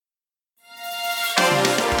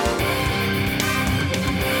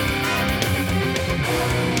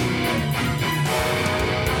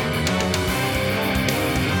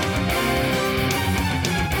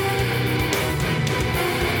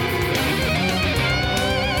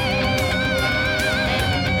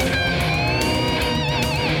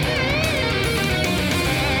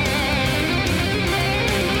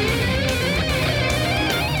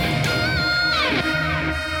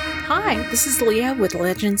Hi, this is Leah with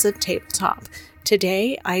Legends of Tabletop.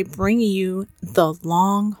 Today I bring you The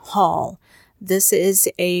Long Haul. This is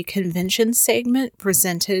a convention segment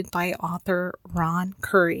presented by author Ron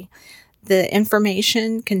Curry. The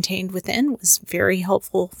information contained within was very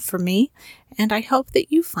helpful for me, and I hope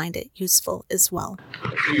that you find it useful as well.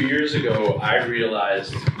 A few years ago, I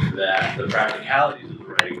realized that the practicalities of the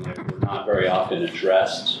writing life were not very often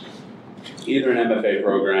addressed, either in MFA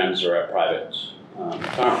programs or at private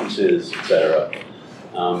conferences, etc.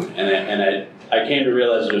 I came to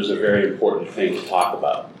realize that it was a very important thing to talk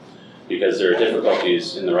about because there are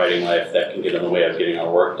difficulties in the writing life that can get in the way of getting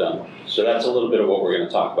our work done. So that's a little bit of what we're going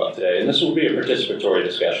to talk about today. And this will be a participatory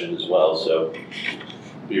discussion as well, so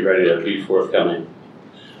be ready to be forthcoming.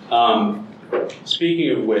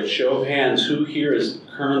 Speaking of which, show of hands, who here is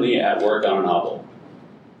currently at work on a novel?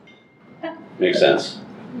 Makes sense.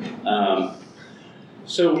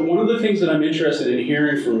 So one of the things that I'm interested in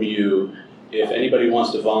hearing from you, if anybody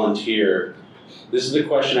wants to volunteer, this is the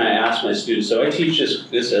question I ask my students. So I teach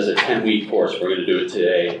this as a 10-week course. We're going to do it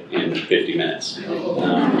today in 50 minutes.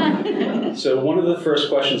 So one of the first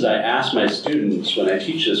questions I ask my students when I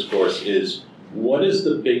teach this course is, what is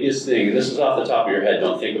the biggest thing, and this is off the top of your head,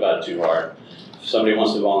 don't think about it too hard. If somebody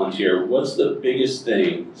wants to volunteer, what's the biggest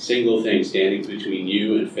thing, single thing, standing between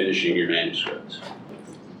you and finishing your manuscript?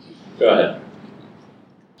 Go ahead.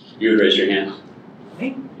 You would raise your hand?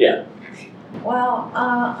 Me? Yeah. Well,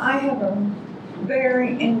 I have a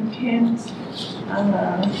very intense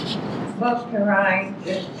book to write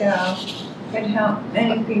that could help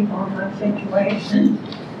many people in my situation,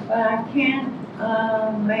 but I can't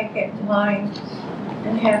make it light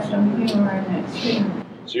and have some humor in it too.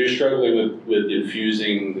 So you're struggling with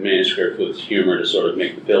infusing the manuscript with humor to sort of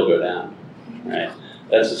make the pill go down, right?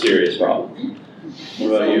 That's a serious problem.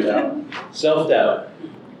 What about you? Self-doubt.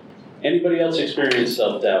 Anybody else experience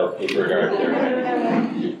self-doubt with regard to their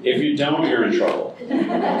writing? If you don't, you're in trouble.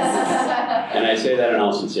 And I say that in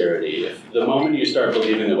all sincerity. If the moment you start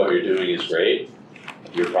believing that what you're doing is great,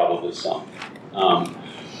 you're probably sunk.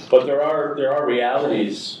 But there are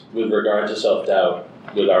realities with regard to self-doubt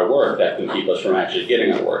with our work that can keep us from actually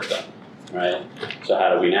getting our work done, right? So how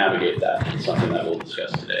do we navigate that? It's something that we'll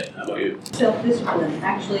discuss today. How about you? Self-discipline.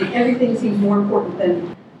 Actually, everything seems more important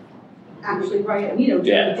than actually writing. Doing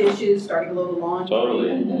the dishes, starting to load the laundry.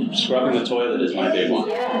 Totally. Scrubbing the toilet is my big one.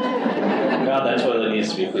 Yeah. God, that toilet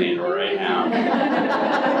needs to be cleaned right now.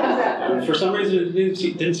 And for some reason, it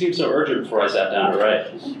didn't seem so urgent before I sat down to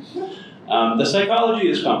write. The psychology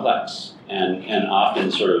is complex and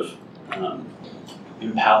often sort of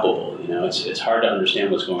impalpable. It's hard to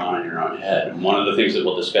understand what's going on in your own head. And one of the things that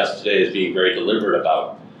we'll discuss today is being very deliberate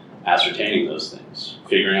about ascertaining those things,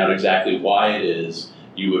 figuring out exactly why it is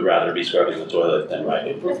you would rather be scrubbing the toilet than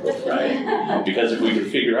writing, right? Because if we can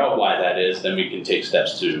figure out why that is, then we can take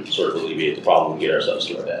steps to sort of alleviate the problem and get ourselves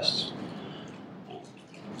to our best.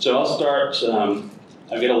 So I'll start,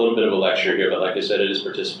 I'll get a little bit of a lecture here, but like I said, it is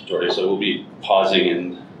participatory, so we'll be pausing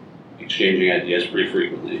and exchanging ideas pretty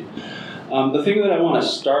frequently. The thing that I want to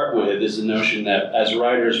start with is the notion that as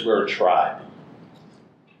writers, we're a tribe,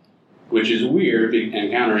 which is weird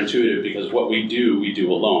and counterintuitive because what we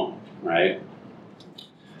do alone, right?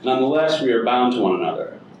 Nonetheless, we are bound to one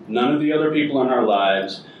another. None of the other people in our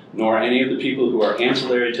lives, nor any of the people who are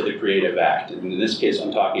ancillary to the creative act, and in this case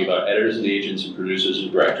I'm talking about editors and agents and producers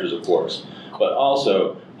and directors, of course, but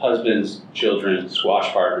also husbands, children,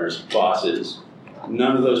 squash partners, bosses.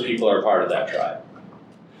 None of those people are part of that tribe.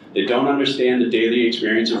 They don't understand the daily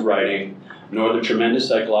experience of writing, nor the tremendous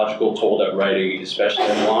psychological toll that writing, especially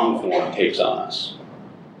in long form, takes on us.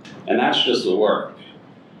 And that's just the work.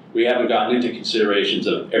 We haven't gotten into considerations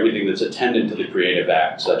of everything that's attendant to the creative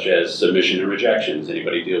act, such as submission and rejections.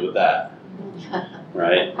 Anybody deal with that?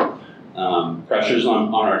 Right? Pressures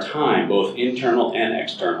on our time, both internal and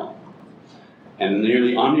external. And the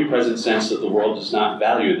nearly omnipresent sense that the world does not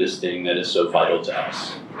value this thing that is so vital to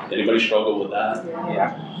us. Anybody struggle with that?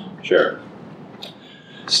 Yeah. Sure.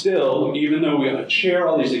 Still, even though we share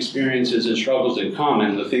all these experiences and struggles in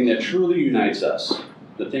common, the thing that truly unites us,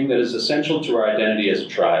 the thing that is essential to our identity as a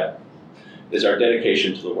tribe, is our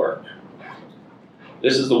dedication to the work.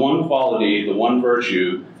 This is the one quality, the one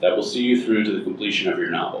virtue that will see you through to the completion of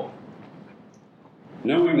your novel.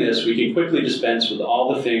 Knowing this, we can quickly dispense with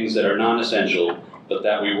all the things that are non-essential, but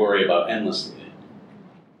that we worry about endlessly.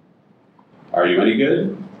 Are you any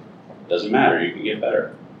good? Doesn't matter, you can get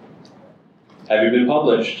better. Have you been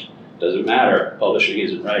published? Doesn't matter, publishing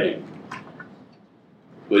isn't writing.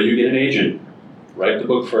 Will you get an agent? Write the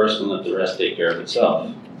book first and let the rest take care of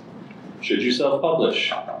itself. Should you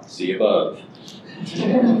self-publish? See above.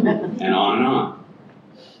 And on and on.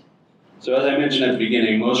 So as I mentioned at the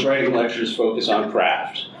beginning, most writing lectures focus on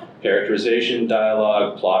craft, characterization,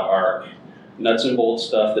 dialogue, plot arc, nuts and bolts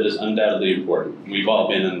stuff that is undoubtedly important. We've all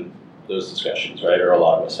been in those discussions, right? Or a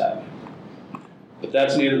lot of us have. But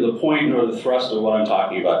that's neither the point nor the thrust of what I'm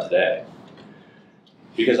talking about today.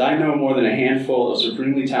 Because I know more than a handful of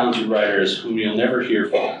supremely talented writers whom you'll never hear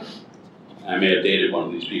from. I may have dated one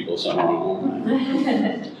of these people somewhere along the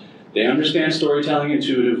line. They understand storytelling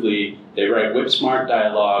intuitively, they write whip-smart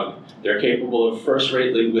dialogue, they're capable of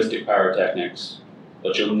first-rate linguistic pyrotechnics,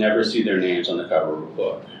 but you'll never see their names on the cover of a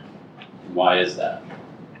book. Why is that?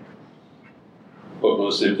 Put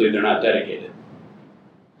most simply, they're not dedicated.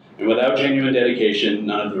 And without genuine dedication,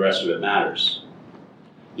 none of the rest of it matters.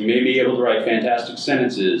 You may be able to write fantastic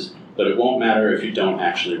sentences, but it won't matter if you don't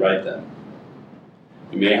actually write them.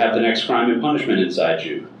 You may have the next Crime and Punishment inside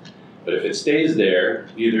you, but if it stays there,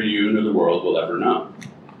 neither you nor the world will ever know.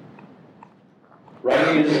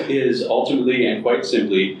 Writing is ultimately and quite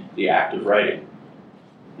simply the act of writing,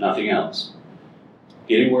 nothing else.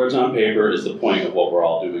 Getting words on paper is the point of what we're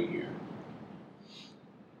all doing here.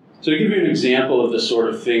 So to give you an example of the sort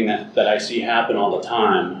of thing that I see happen all the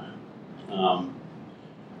time,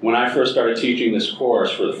 when I first started teaching this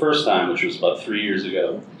course for the first time, which was about 3 years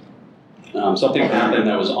ago, something happened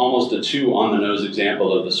that was almost a too on-the-nose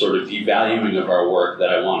example of the sort of devaluing of our work that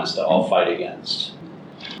I want us to all fight against.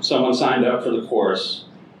 Someone signed up for the course,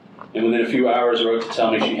 and within a few hours wrote to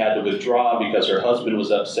tell me she had to withdraw because her husband was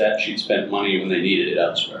upset she'd spent money when they needed it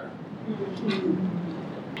elsewhere.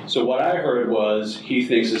 So what I heard was, he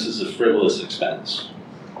thinks this is a frivolous expense,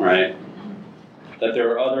 right? That there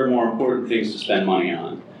are other more important things to spend money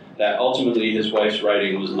on. That ultimately his wife's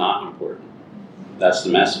writing was not important. That's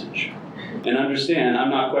the message. And understand, I'm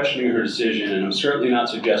not questioning her decision, and I'm certainly not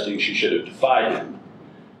suggesting she should have defied him.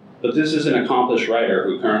 But this is an accomplished writer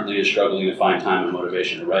who currently is struggling to find time and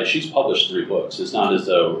motivation to write. She's published 3 books. It's not as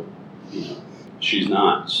though, she's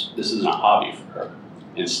not. This isn't a hobby for her.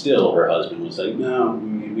 And still, her husband was like, no,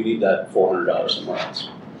 we need that $400 somewhere else.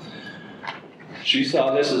 She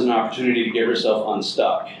saw this as an opportunity to get herself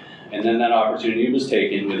unstuck. And then that opportunity was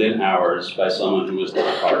taken within hours by someone who was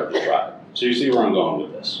not part of the tribe. So you see where I'm going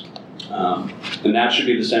with this. And that should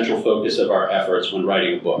be the central focus of our efforts when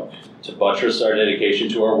writing a book, to buttress our dedication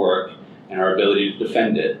to our work and our ability to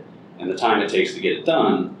defend it, and the time it takes to get it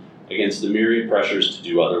done, against the myriad pressures to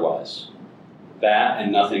do otherwise. That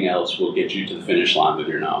and nothing else will get you to the finish line with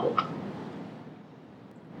your novel.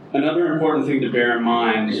 Another important thing to bear in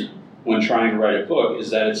mind when trying to write a book is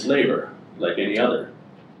that it's labor, like any other.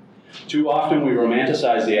 Too often we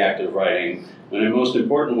romanticize the act of writing, when in most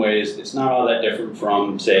important ways, it's not all that different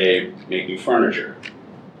from, say, making furniture.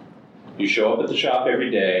 You show up at the shop every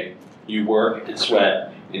day, you work and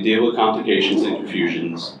sweat and deal with complications and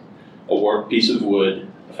confusions, a warped piece of wood,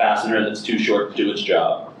 a fastener that's too short to do its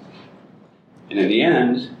job. And in the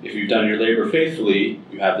end, if you've done your labor faithfully,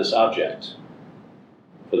 you have this object.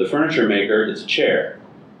 For the furniture maker, it's a chair.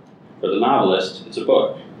 For the novelist, it's a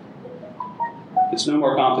book. It's no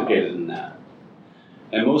more complicated than that.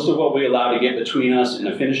 And most of what we allow to get between us and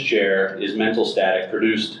a finished chair is mental static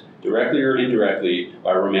produced directly or indirectly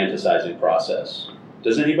by romanticizing process.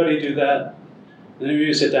 Does anybody do that? And then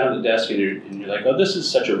you sit down at the desk and you're like, oh, this is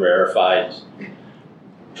such a rarefied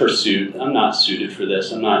pursuit. I'm not suited for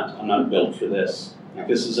this. I'm not built for this. Like,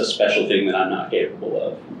 this is a special thing that I'm not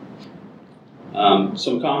capable of.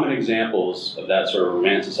 Some common examples of that sort of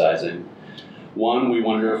romanticizing. One, we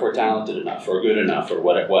wonder if we're talented enough or good enough or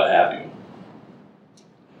what have you.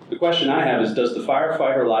 The question I have is, does the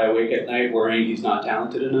firefighter lie awake at night worrying he's not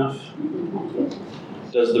talented enough?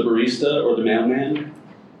 Does the barista or the mailman?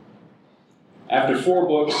 After 4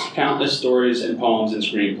 books, countless stories and poems and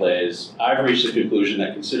screenplays, I've reached the conclusion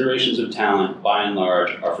that considerations of talent, by and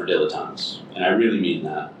large, are for dilettantes. And I really mean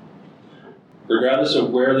that. Regardless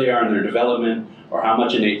of where they are in their development or how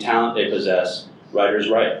much innate talent they possess, writers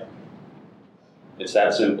write. It's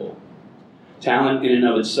that simple. Talent in and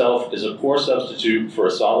of itself is a poor substitute for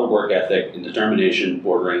a solid work ethic and determination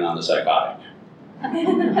bordering on the psychotic.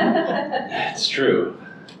 It's true.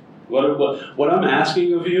 What I'm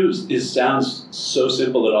asking of you sounds so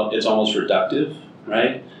simple that it's almost reductive,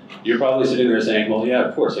 right? You're probably sitting there saying, well, yeah,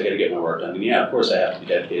 of course I got to get my work done. And yeah, of course I have to be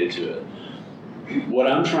dedicated to it. What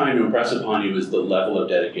I'm trying to impress upon you is the level of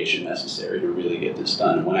dedication necessary to really get this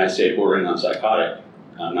done. And when I say bordering on psychotic,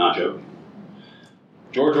 I'm not joking.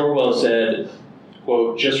 George Orwell said,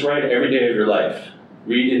 quote, "Just write every day of your life.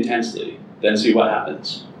 Read intensely, then see what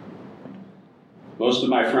happens." Most of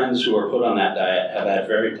my friends who are put on that diet have had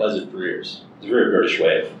very pleasant careers. It's a very British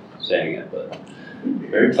way of saying it, but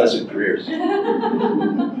very pleasant careers.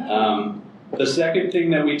 The second thing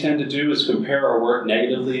that we tend to do is compare our work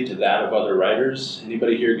negatively to that of other writers.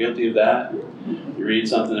 Anybody here guilty of that? You read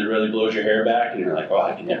something that really blows your hair back and you're like, oh,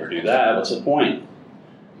 I can never do that. What's the point?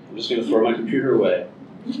 I'm just going to throw my computer away.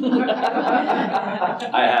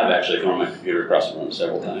 I have actually thrown my computer across the room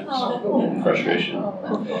several times. Frustration.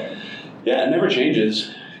 Yeah, it never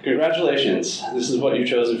changes. Congratulations. This is what you've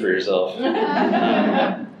chosen for yourself.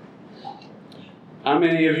 How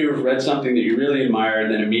many of you have read something that you really admired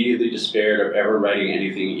and then immediately despaired of ever writing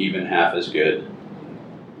anything even half as good?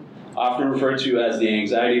 Often referred to as the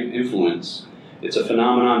anxiety of influence, it's a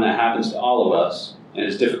phenomenon that happens to all of us and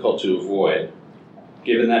is difficult to avoid.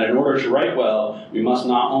 Given that in order to write well, we must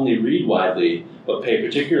not only read widely, but pay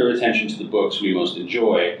particular attention to the books we most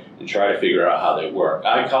enjoy and try to figure out how they work.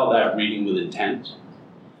 I call that reading with intent.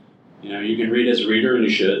 You know, you can read as a reader, and you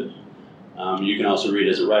should. You can also read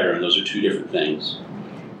as a writer, and those are two different things.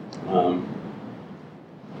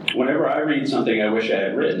 Whenever I read something I wish I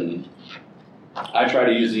had written, I try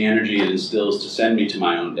to use the energy it instills to send me to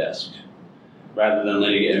my own desk, rather than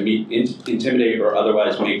letting it intimidate or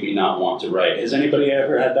otherwise make me not want to write. Has anybody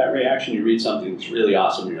ever had that reaction? You read something that's really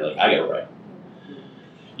awesome, and you're like, I gotta write.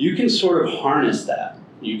 You can sort of harness that.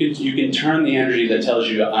 You can turn the energy that tells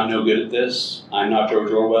you, I'm no good at this, I'm not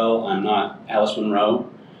George Orwell, I'm not Alice Munro,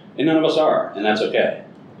 and none of us are, and that's okay.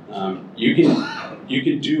 You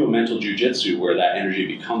can do a mental jujitsu where that energy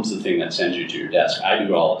becomes the thing that sends you to your desk. I do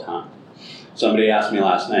it all the time. Somebody asked me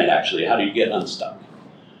last night, actually, how do you get unstuck?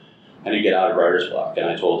 How do you get out of writer's block? And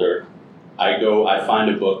I told her, I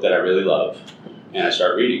find a book that I really love, and I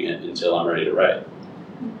start reading it until I'm ready to write.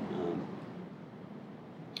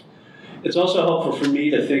 It's also helpful for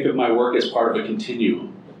me to think of my work as part of a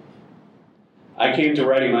continuum. I came to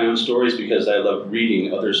writing my own stories because I love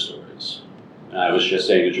reading other stories. And I was just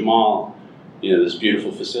saying to Jamal, this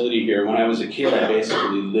beautiful facility here, when I was a kid, I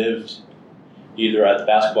basically lived either at the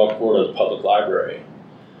basketball court or the public library.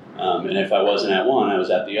 And if I wasn't at one, I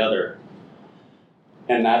was at the other.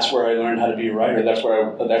 And that's where I learned how to be a writer. That's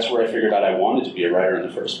where I figured out I wanted to be a writer in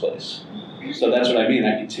the first place. So that's what I mean,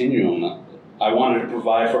 that continuum. I wanted to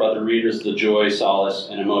provide for other readers the joy, solace,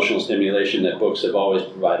 and emotional stimulation that books have always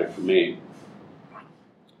provided for me.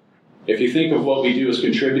 If you think of what we do as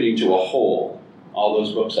contributing to a whole, all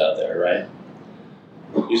those books out there, right?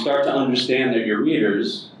 You start to understand that your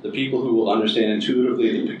readers, the people who will understand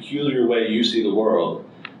intuitively the peculiar way you see the world,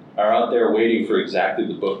 are out there waiting for exactly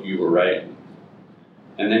the book you were writing.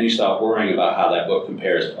 And then you stop worrying about how that book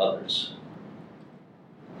compares to others.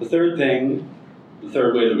 The third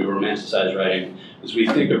way that we romanticize writing is we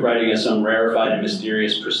think of writing as some rarefied and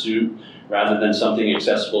mysterious pursuit rather than something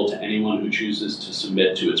accessible to anyone who chooses to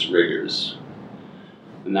submit to its rigors.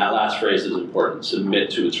 And that last phrase is important,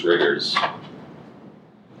 submit to its rigors.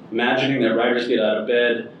 Imagining that writers get out of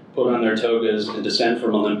bed, put on their togas, and descend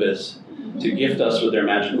from Olympus to gift us with their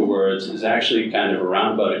magical words is actually kind of a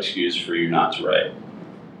roundabout excuse for you not to write.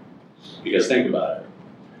 Because think about it.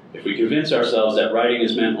 If we convince ourselves that writing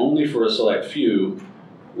is meant only for a select few,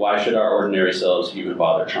 why should our ordinary selves even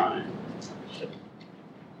bother trying?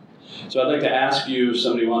 So I'd like to ask you if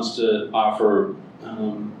somebody wants to offer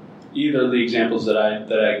either the examples that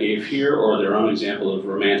I gave here or their own example of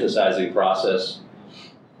romanticizing process.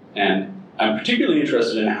 And I'm particularly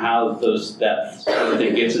interested in how that sort of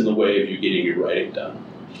thing gets in the way of you getting your writing done.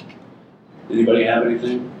 Anybody have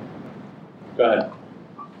anything? Go ahead.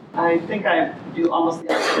 I think I do almost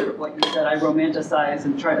the opposite of what you said. I romanticize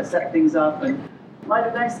and try to set things up and light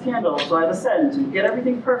a nice candle, light a scent, and get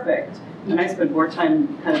everything perfect. And I spend more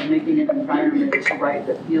time kind of making an environment to write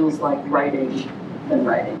that feels like writing than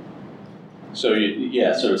writing. So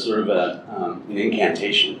so it's sort of an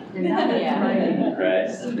incantation.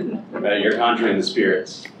 Right? You're conjuring the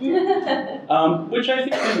spirits, which I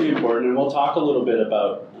think can be important. And we'll talk a little bit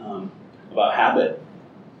about habit.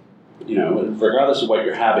 Regardless of what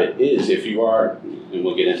your habit is, if you are, and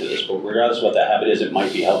we'll get into this, but regardless of what that habit is, it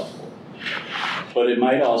might be helpful. But it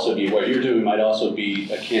might also be, what you're doing might also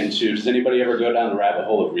be akin to, does anybody ever go down the rabbit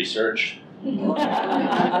hole of research?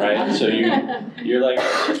 Right? So you're like,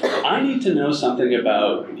 I need to know something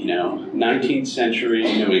about, 19th century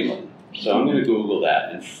New England. So I'm going to Google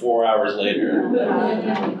that, and 4 hours later,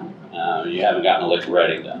 you haven't gotten a lick of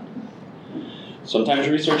writing done. Sometimes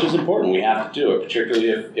research is important. We have to do it, particularly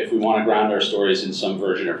if we want to ground our stories in some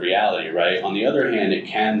version of reality, right? On the other hand, it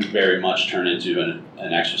can very much turn into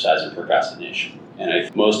an exercise in procrastination. And I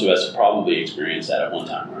think most of us have probably experienced that at one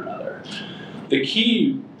time or another. The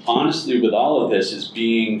key, honestly, with all of this is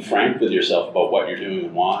being frank with yourself about what you're doing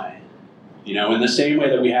and why. You know, in the same way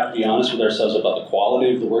that we have to be honest with ourselves about the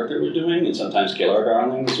quality of the work that we're doing and sometimes kill our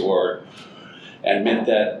darlings or admit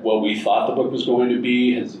that what we thought the book was going to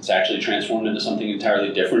be, it's actually transformed into something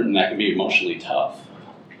entirely different, and that can be emotionally tough.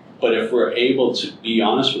 But if we're able to be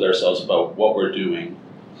honest with ourselves about what we're doing,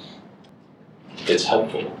 it's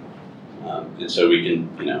helpful. And so we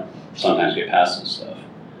can, you know, sometimes get past this stuff.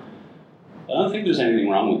 I don't think there's anything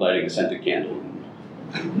wrong with lighting a scented candle.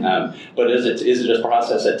 But is it a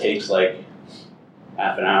process that takes like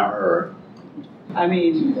half an hour or? I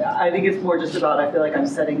mean, I think it's more just about, I feel like I'm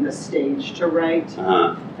setting the stage to write,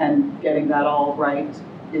 and getting that all right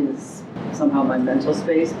is somehow my mental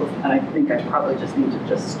space, and I think I probably just need to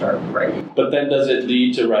just start writing. But then does it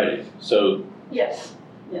lead to writing? So Yes.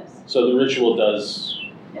 So the ritual does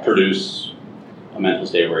Yes. produce a mental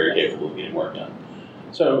state where you're capable of getting work done.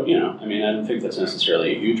 So, you know, I mean, I don't think that's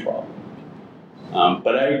necessarily a huge problem.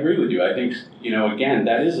 But I agree with you. I think, you know, again,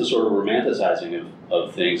 that is a sort of romanticizing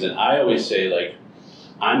of things. And I always say, like,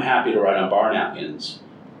 I'm happy to write on bar napkins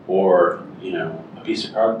or, you know, a piece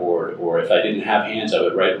of cardboard, or if I didn't have hands, I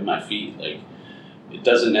would write with my feet. Like, it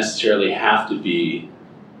doesn't necessarily have to be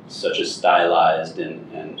such a stylized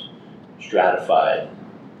and stratified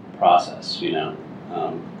process, you know.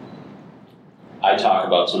 I talk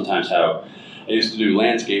about sometimes how I used to do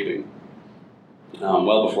landscaping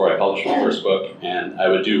well before I published my first book, and I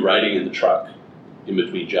would do writing in the truck in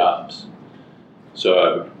between jobs. So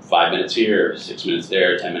I would 5 minutes here, 6 minutes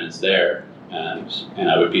there, 10 minutes there, and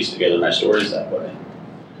I would piece together my stories that way.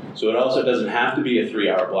 So it also doesn't have to be a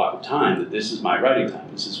 3-hour block of time that this is my writing time.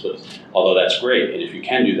 This is what, although that's great, and if you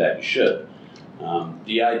can do that, you should.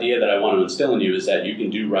 The idea that I want to instill in you is that you can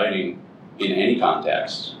do writing in any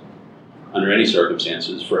context, under any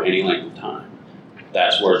circumstances, for any length of time.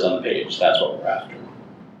 That's words on the page. That's what we're after.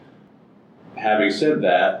 Having said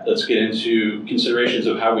that, let's get into considerations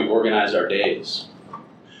of how we organize our days.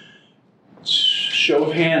 Show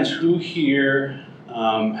of hands, who here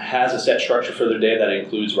has a set structure for their day that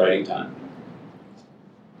includes writing time?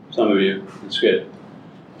 Some of you. That's good.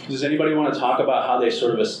 Does anybody want to talk about how they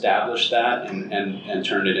sort of established that and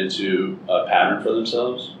turned it into a pattern for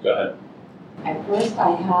themselves? Go ahead. At first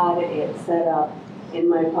I had it set up in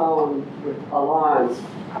my phone with alarms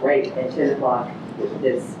right at 10 o'clock with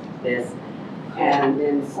this. And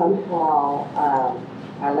then somehow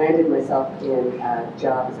I landed myself in a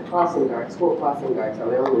job as a crossing guard, school crossing guard,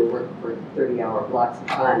 so I only worked for 30-hour blocks of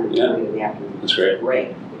time in the morning and the afternoon. That's great.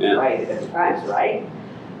 Great. Yeah. Right at the times, right?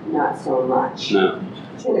 Not so much. No.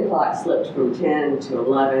 10 o'clock slipped from 10 to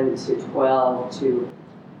 11 to 12 to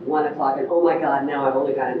 1 o'clock, and oh my God, now I've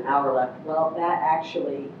only got an hour left. Well, that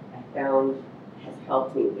actually, I found, has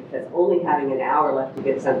helped me, because only having an hour left to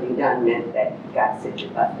get something done meant that you got to sit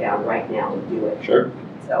your butt down right now and do it. Sure.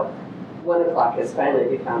 So 1 o'clock has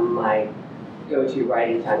finally become my go-to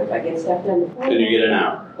writing time. If I get stuff done, Then you get an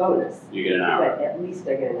hour. bonus. You get an hour. But at least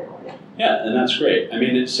I get an hour now. Yeah, and that's great. I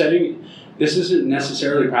mean, it's setting. This isn't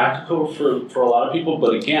necessarily practical for a lot of people,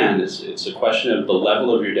 but again, it's a question of the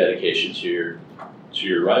level of your dedication to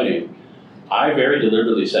your writing. I very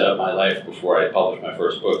deliberately set up my life before I published my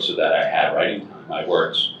first book so that I had writing time. I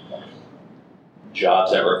worked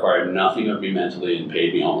jobs that required nothing of me mentally and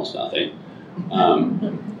paid me almost nothing.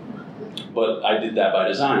 But I did that by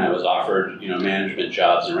design. I was offered, management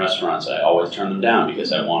jobs in restaurants. I always turned them down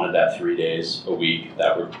because I wanted that 3 days a week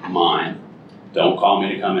that were mine. Don't call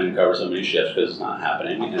me to come in and cover somebody's shifts because it's not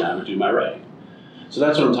happening, and I would do my writing. So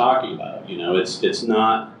that's what I'm talking about. It's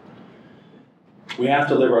not. We have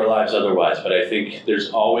to live our lives otherwise, but I think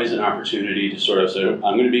there's always an opportunity to sort of say, I'm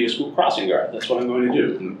going to be a school crossing guard. That's what I'm going to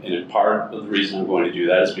do. And part of the reason I'm going to do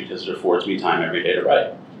that is because it affords me time every day to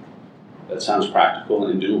write. That sounds practical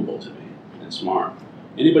and doable to me and smart.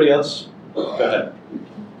 Anybody else? Go ahead.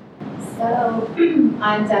 So,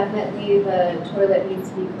 I'm definitely the toilet needs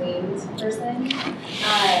to be cleaned person,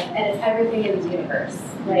 and it's everything in the universe.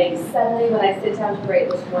 Like, suddenly when I sit down to write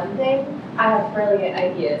this one thing, I have brilliant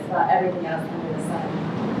ideas about everything else under the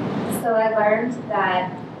sun. So I learned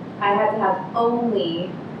that I had to have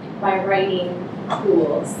only my writing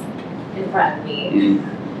tools in front of me,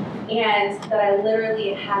 and that I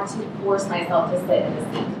literally had to force myself to sit in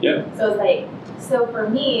the seat. Yeah. So for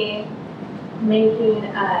me, making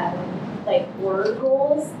word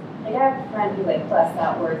goals. Like, I have a friend who busts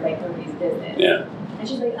out words like nobody's business. Yeah. And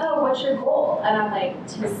she's like, oh, what's your goal? And I'm like,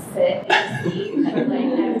 to sit and sleep for like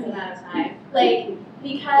X amount of time. Like,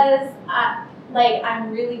 because I'm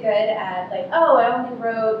really good at like, oh, I only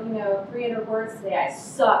wrote, 300 words today. I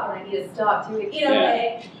suck and I need to stop doing,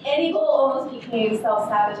 like any goal almost became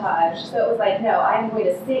self-sabotage. So it was like, no, I'm going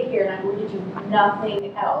to sit here and I'm going to do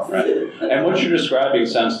nothing else. Right. And what you're describing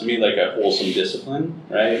sounds to me like a wholesome discipline,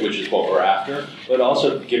 right? Which is what we're after, but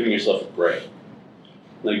also giving yourself a break.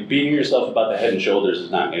 Like beating yourself about the head and shoulders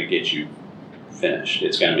is not going to get you finished.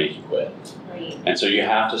 It's going to make you quit. Right. And so you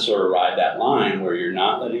have to sort of ride that line where you're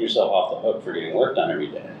not letting yourself off the hook for getting work done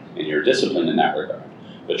every day, and you're disciplined in that regard.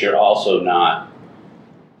 But you're also not,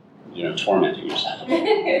 tormenting yourself.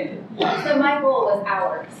 So my goal was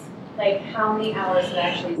hours. Like how many hours did I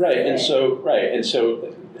actually Right, sit? and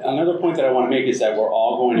so another point that I want to make is that we're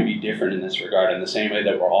all going to be different in this regard in the same way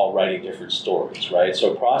that we're all writing different stories, right?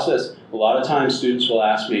 So a lot of times students will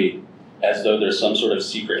ask me as though there's some sort of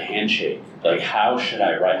secret handshake, like how should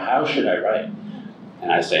I write? How should I write?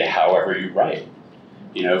 And I say, however you write.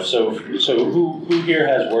 So who here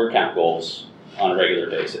has word count goals on a regular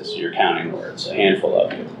basis? You're counting words, a handful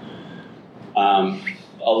of you.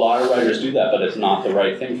 A lot of writers do that, but it's not the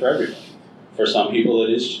right thing for everybody. For some people,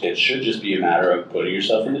 it should just be a matter of putting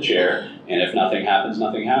yourself in the chair, and if nothing happens,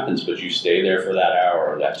 nothing happens, but you stay there for that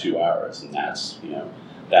hour or that 2 hours, and that's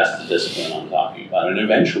the discipline I'm talking about. And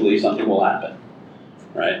eventually something will happen,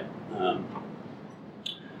 right?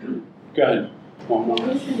 Go ahead. One more. I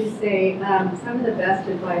was going to say, some of the best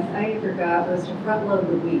advice I ever got was to front load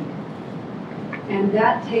the week. And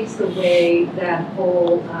that takes away that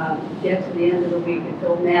whole get to the end of the week and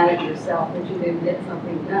feel mad at yourself that you didn't get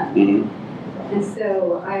something done. Mm-hmm. And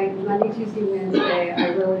so Monday, Tuesday, Wednesday, I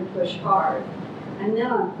really push hard. And then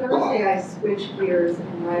on Thursday, I switch gears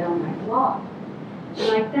and write on my blog.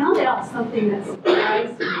 And I found out something that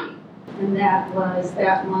surprised me, and that was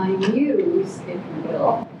that my muse, if you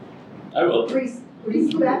will, I will.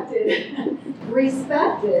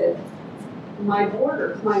 respected my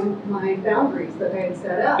borders, my boundaries that I had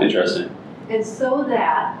set up. Interesting. And so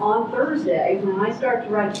that on Thursday, when I start to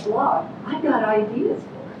write the blog, I got ideas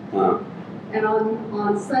for it. And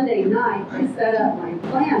on Sunday night, I set up my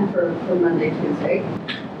plan for Monday, Tuesday.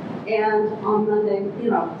 And on Monday,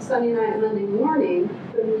 Sunday night, Monday morning,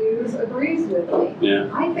 the muse agrees with me. Yeah.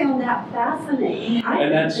 I found that fascinating.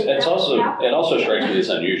 And it also strikes me as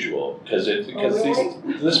unusual because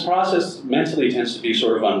this process mentally tends to be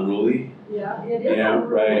sort of unruly. Yeah, it is.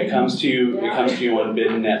 Right? It comes to you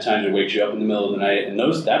unbidden at times. It wakes you up in the middle of the night, and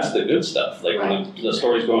that's the good stuff. Like when the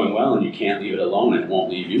story's going well, and you can't leave it alone, and it won't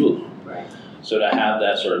leave you alone. Right. So to have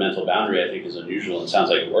that sort of mental boundary, I think, is unusual. It sounds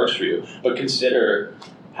like it works for you, but consider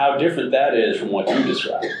how different that is from what you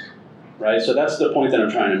described. Right? So that's the point that I'm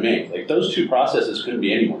trying to make. Like those two processes couldn't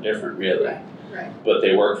be any more different, really. Right. But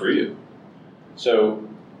they work for you. So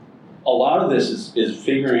a lot of this is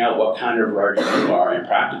figuring out what kind of writer you are in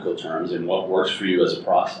practical terms and what works for you as a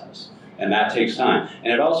process. And that takes time.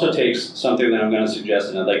 And it also takes something that I'm going to suggest,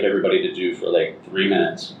 and I'd like everybody to do for like 3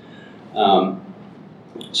 minutes.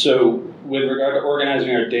 So with regard to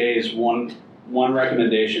organizing our days, one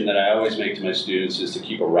recommendation that I always make to my students is to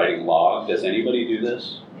keep a writing log. Does anybody do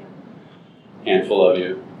this? Handful of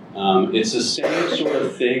you. It's the same sort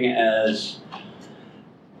of thing as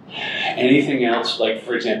anything else, like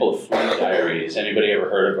for example, a food diary. Has anybody ever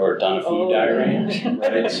heard of or done a food diary?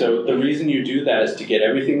 Right. So the reason you do that is to get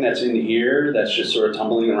everything that's in here, that's just sort of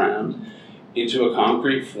tumbling around, into a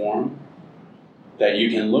concrete form that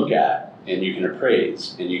you can look at and you can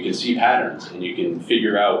appraise and you can see patterns and you can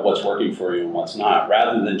figure out what's working for you and what's not,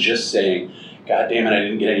 rather than just saying, God damn it, I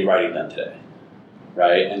didn't get any writing done today.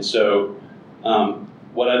 Right. And so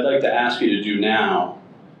what I'd like to ask you to do now,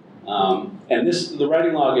 and the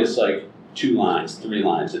writing log is like 2 lines, 3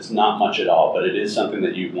 lines. It's not much at all, but it is something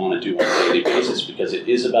that you want to do on a daily basis because it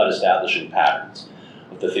is about establishing patterns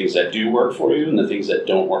of the things that do work for you and the things that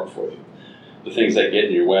don't work for you, the things that get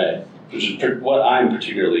in your way, which is what I'm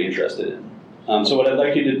particularly interested in. So what I'd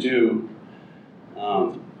like you to do,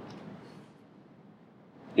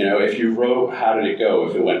 if you wrote, how did it go?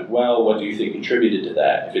 If it went well, what do you think contributed to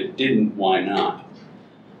that? If it didn't, why not?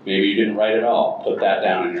 Maybe you didn't write at all. Put that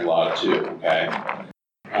down in your log too, okay?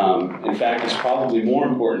 In fact, it's probably more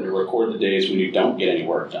important to record the days when you don't get any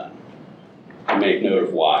work done and make note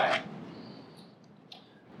of why.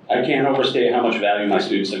 I can't overstate how much value my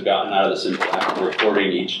students have gotten out of the simple act of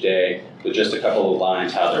recording each day with just a couple of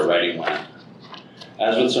lines how their writing went.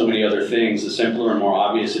 As with so many other things, the simpler and more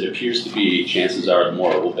obvious it appears to be, chances are the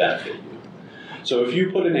more it will benefit you. So if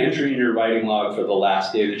you put an entry in your writing log for the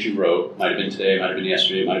last day that you wrote, might have been today, might have been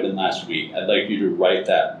yesterday, might have been last week, I'd like you to write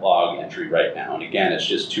that log entry right now. And again, it's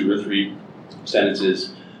just 2 or 3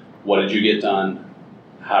 sentences. What did you get done?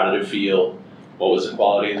 How did it feel? What was the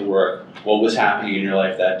quality of the work? What was happening in your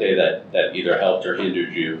life that day that either helped or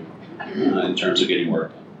hindered you in terms of getting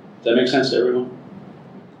work done? Does that make sense to everyone?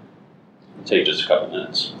 It'll take just a couple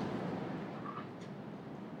minutes.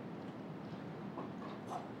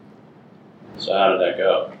 So how did that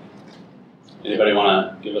go? Anybody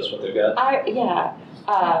want to give us what they've got?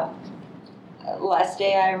 Last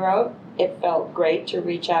day I wrote, it felt great to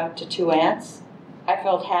reach out to 2 aunts. I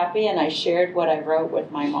felt happy and I shared what I wrote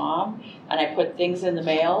with my mom and I put things in the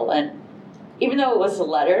mail, and even though it was the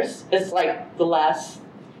letters, it's like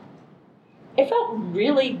it felt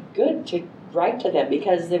really good to write to them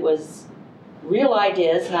because it was real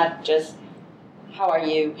ideas, not just how are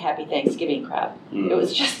you, happy Thanksgiving crap. It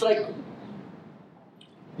was just like,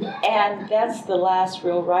 and that's the last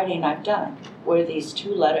real writing I've done, were these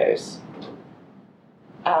 2 letters.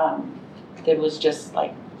 That was just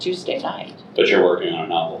like Tuesday night. But you're working on a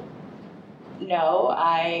novel. No,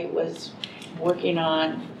 I was working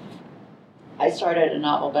on, I started a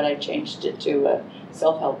novel, but I changed it to a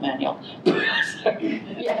self-help manual.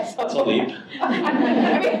 Yes. That's a leap. I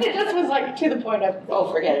mean, it just was like to the point of,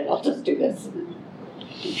 oh, forget it, I'll just do this.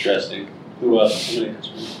 Interesting. Who else? Somebody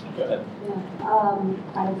else? Go ahead. Yeah.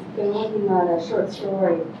 I've been working on a short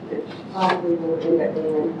story that probably will end up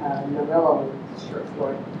being a novella, short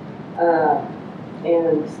story.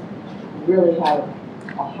 And really have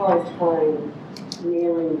a hard time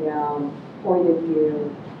nailing down point of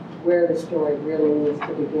view, where the story really needs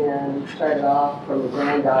to begin. Started off from a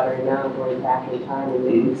granddaughter, and now I'm going back in time and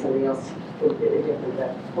making somebody else a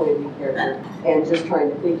different point of view character, and just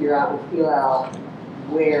trying to figure out and feel out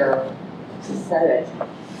where to set it.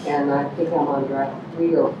 And I think I'm on draft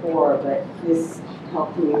 3 or 4, but this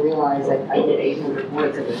helped me realize I did 800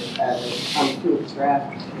 words of it through its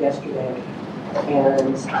draft yesterday.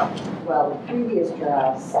 And while the previous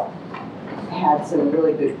drafts had some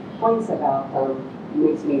really good points about them, it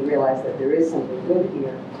makes me realize that there is something good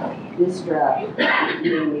here. This draft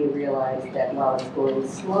made me realize that while it's going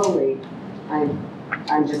slowly,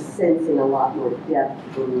 I'm just sensing a lot more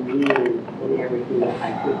depth and meaning in everything that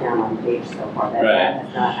I put down on page so far. That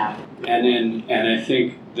has not happened. And I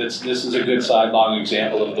think this is a good sidelong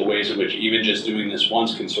example of the ways in which even just doing this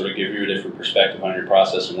once can sort of give you a different perspective on your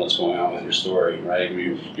process and what's going on with your story, right?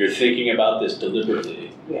 You're thinking about this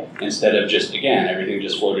deliberately, instead of just, again, everything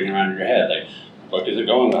just floating around in your head. Like, look, is it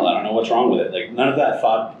going well? I don't know what's wrong with it. Like, none of that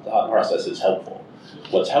thought process is helpful.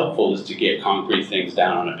 What's helpful is to get concrete things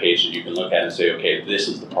down on a page that you can look at and say, okay, this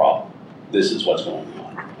is the problem. This is what's going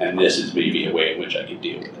on. And this is maybe a way in which I can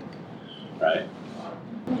deal with it, right?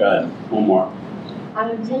 Go ahead, one more.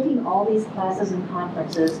 I'm taking all these classes and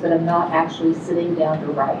conferences, but I'm not actually sitting down to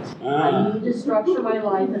write. I need to structure my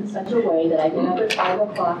life in such a way that I get up at 5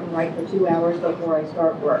 o'clock and write for 2 hours before I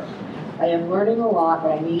start work. I am learning a lot,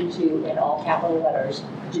 but I need to, in all capital letters,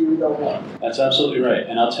 do the work. That's absolutely right.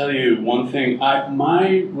 And I'll tell you one thing,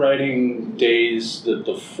 my writing days,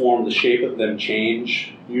 the form, the shape of them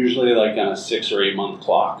change, usually like on a 6 or 8 month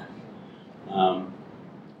clock.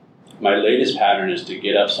 My latest pattern is to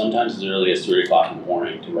get up sometimes as early as 3 o'clock in the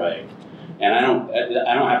morning to write. And I don't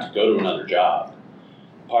have to go to another job.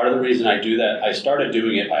 Part of the reason I do that, I started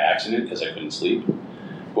doing it by accident because I couldn't sleep.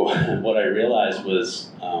 But what I realized was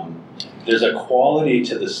there's a quality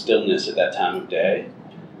to the stillness at that time of day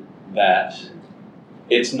that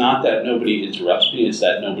it's not that nobody interrupts me, it's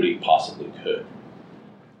that nobody possibly could.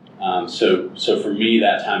 So for me,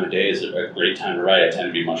 that time of day is a great time to write. I tend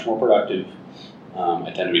to be much more productive.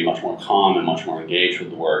 I tend to be much more calm and much more engaged with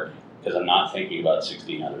the work because I'm not thinking about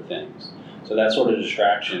 16 other things. So that sort of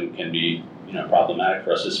distraction can be, problematic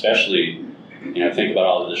for us, especially, think about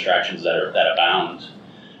all the distractions that abound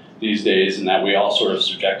these days and that we all sort of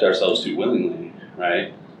subject ourselves to willingly,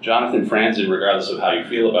 right? Jonathan Franzen, regardless of how you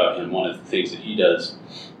feel about him, one of the things that he does,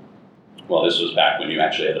 well, this was back when you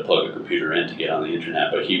actually had to plug a computer in to get on the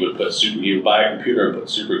internet, but he would buy a computer and put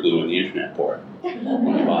super glue in the internet port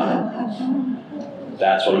when he bought it.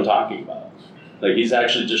 That's what I'm talking about. Like, he's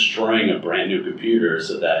actually destroying a brand new computer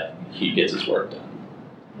so that he gets his work done.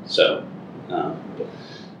 So,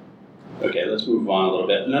 okay, let's move on a little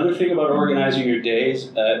bit. Another thing about organizing your days,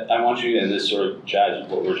 I want you, and this sort of jives with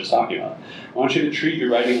what we were just talking about, I want you to treat your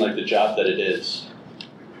writing like the job that it is.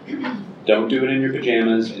 Don't do it in your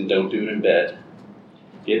pajamas and don't do it in bed.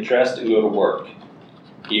 Get dressed and go to work,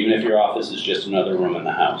 even if your office is just another room in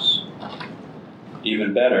the house.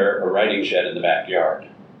 Even better, a writing shed in the backyard.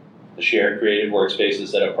 the shared creative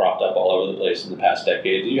workspaces that have cropped up all over the place in the past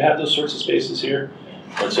decade. Do you have those sorts of spaces here?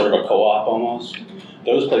 Or it's sort of a co-op almost?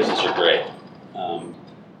 Those places are great.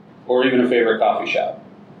 Or even a favorite coffee shop.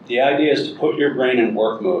 The idea is to put your brain in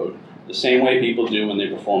work mode the same way people do when they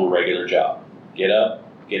perform a regular job. Get up,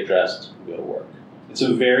 get dressed, go to work. It's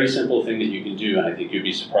a very simple thing that you can do, and I think you'd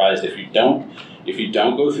be surprised if you don't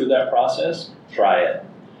go through that process. Try it,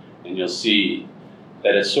 and you'll see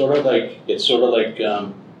that it's sort of like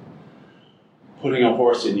putting a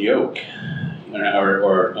horse in yoke, anybody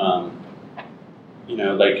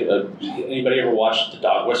ever watched The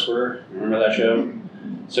Dog Whisperer? Remember that show?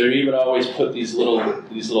 So he would always put these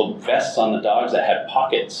little vests on the dogs that had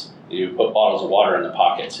pockets. And he would put bottles of water in the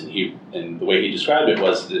pockets, and the way he described it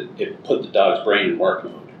was that it put the dog's brain in work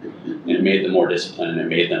mode, and it made them more disciplined, and it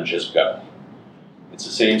made them just go. It's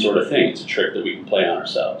the same sort of thing. It's a trick that we can play on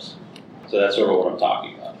ourselves. So that's sort of what I'm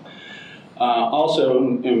talking about. Also,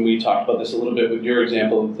 and we talked about this a little bit with your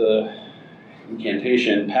example of the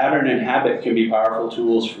incantation, pattern and habit can be powerful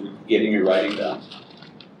tools for getting your writing done.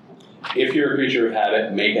 If you're a creature of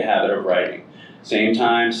habit, make a habit of writing. Same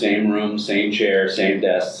time, same room, same chair, same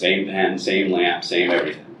desk, same pen, same lamp, same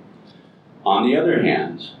everything. On the other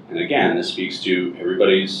hand, and again, this speaks to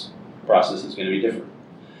everybody's process is going to be different.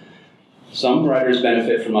 Some writers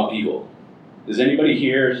benefit from upheaval. Does anybody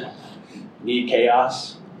here need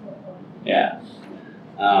chaos? Yeah.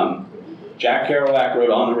 Jack Kerouac wrote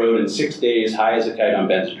On the Road in 6 days, high as a kite on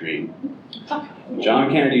Benzedrine. John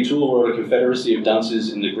Kennedy Toole wrote A Confederacy of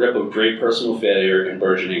Dunces in the grip of great personal failure and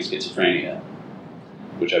burgeoning schizophrenia,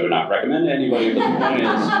 which I would not recommend to anybody, but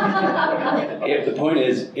the point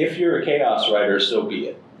is, if you're a chaos writer, so be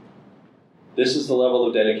it. This is the level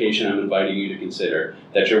of dedication I'm inviting you to consider,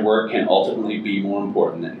 that your work can ultimately be more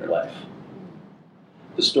important than your life.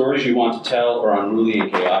 The stories you want to tell are unruly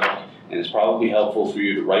and chaotic, and it's probably helpful for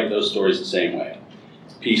you to write those stories the same way.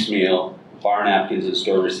 Piecemeal, bar napkins and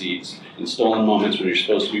store receipts, in stolen moments when you're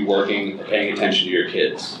supposed to be working or paying attention to your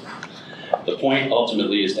kids. The point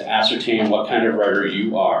ultimately is to ascertain what kind of writer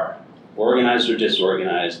you are, organized or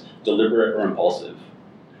disorganized, deliberate or impulsive,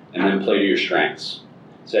 and then play to your strengths,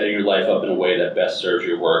 setting your life up in a way that best serves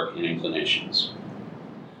your work and inclinations.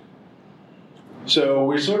 So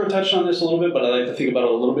we sort of touched on this a little bit, but I like to think about it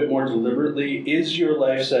a little bit more deliberately. Is your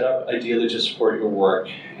life set up ideally to support your work?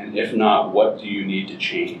 And if not, what do you need to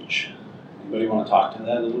change? Anybody want to talk to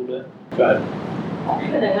that a little bit? Go ahead. I'm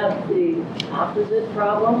going to have the opposite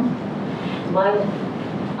problem.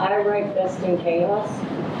 I write best in chaos.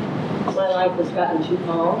 My life has gotten too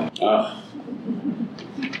calm.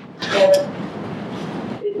 And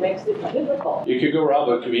it makes it difficult. You could go rob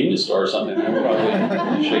a convenience store or something. That would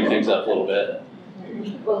probably shake things up a little bit.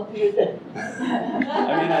 Well, you did.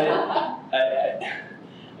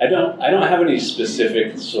 I don't have any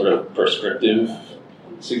specific sort of prescriptive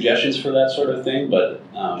suggestions for that sort of thing, but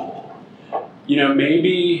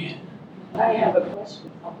maybe. I have a question.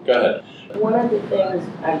 Go ahead. One of the things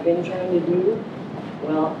I've been trying to do,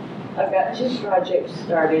 I've got 2 projects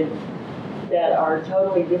started that are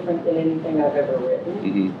totally different than anything I've ever written.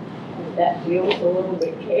 Mm-hmm. That feels a little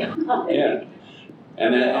bit chaotic. Yeah.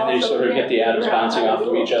 And they sort of get the atoms bouncing off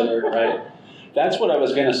of each other, right? That's what I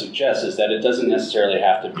was going to suggest, is that it doesn't necessarily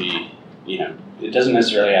have to be, it doesn't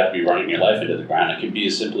necessarily have to be running your life into the ground. It can be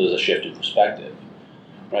as simple as a shift in perspective,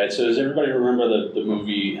 right? So does everybody remember the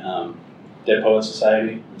movie Dead Poets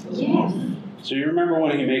Society? Yes. So you remember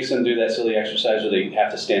when he makes them do that silly exercise where they have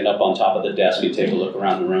to stand up on top of the desk and take a look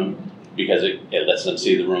around the room because it lets them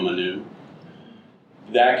see the room anew?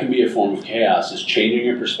 That can be a form of chaos, is changing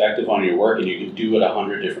your perspective on your work, and you can do it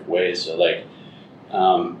 100 different ways. So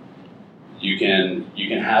you can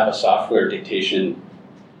have a software dictation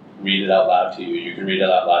read it out loud to you. You can read it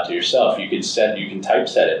out loud to yourself. You can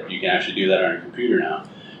typeset it. You can actually do that on your computer now.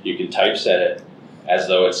 You can typeset it as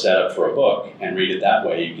though it's set up for a book and read it that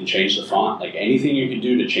way. You can change the font, like anything you can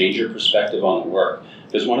do to change your perspective on the work.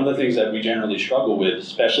 Because one of the things that we generally struggle with,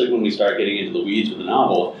 especially when we start getting into the weeds with a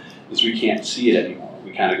novel, is we can't see it anymore.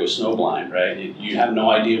 We kind of go snowblind, right? You have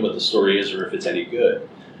no idea what the story is or if it's any good.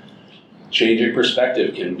 Changing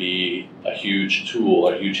perspective can be a huge tool,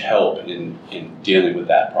 a huge help in dealing with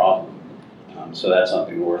that problem. So that's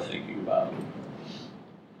something worth thinking about.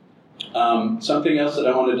 Something else that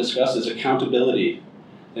I want to discuss is accountability.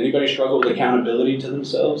 Anybody struggle with accountability to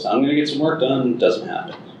themselves? I'm going to get some work done, doesn't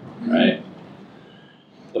happen, right?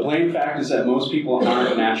 The plain fact is that most people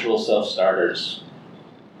aren't natural self-starters.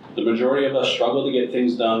 The majority of us struggle to get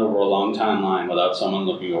things done over a long timeline without someone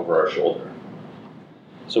looking over our shoulder.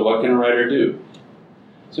 So what can a writer do?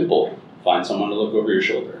 Simple. Find someone to look over your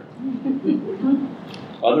shoulder.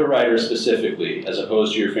 Other writers specifically, as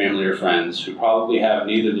opposed to your family or friends, who probably have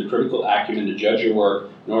neither the critical acumen to judge your work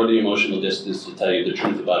nor the emotional distance to tell you the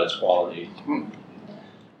truth about its quality.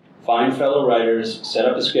 Find fellow writers, set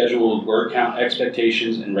up a schedule with word count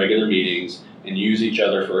expectations and regular meetings, and use each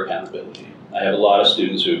other for accountability. I have a lot of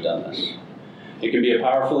students who have done this. It can be a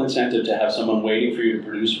powerful incentive to have someone waiting for you to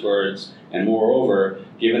produce words, and moreover,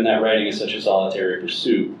 given that writing is such a solitary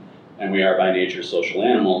pursuit, and we are by nature social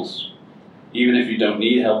animals, even if you don't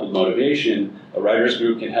need help with motivation, a writer's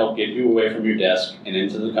group can help get you away from your desk and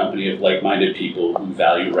into the company of like-minded people who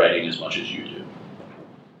value writing as much as you do.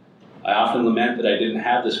 I often lament that I didn't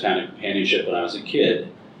have this kind of companionship when I was a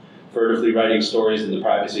kid, furtively writing stories in the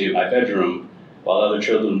privacy of my bedroom, while other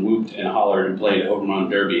children whooped and hollered and played home run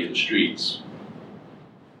derby in the streets.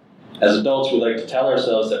 As adults, we like to tell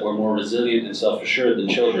ourselves that we're more resilient and self-assured than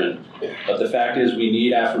children, but the fact is we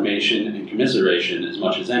need affirmation and commiseration as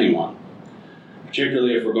much as anyone,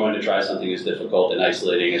 particularly if we're going to try something as difficult and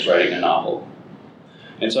isolating as writing a novel.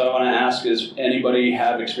 And so I want to ask, does anybody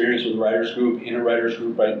have experience with a writer's group, in a writer's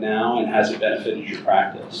group right now, and has it benefited your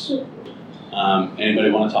practice? Anybody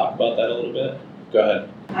want to talk about that a little bit? Go ahead.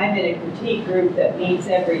 I'm in a critique group that meets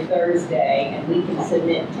every Thursday, and we can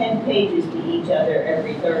submit 10 pages to each other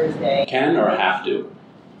every Thursday. Can or have to?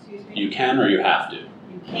 Excuse me? You can or you have to?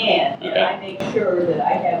 You can, Okay. and I make sure that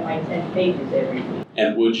I have my 10 pages every week.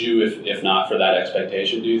 And would you, if not for that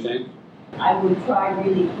expectation, do you think? I would try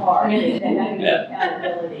really hard, and then I Yeah.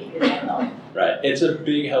 accountability, is help. Right. It's a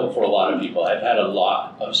big help for a lot of people. I've had a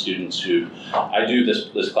lot of students who, I do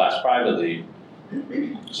this class privately,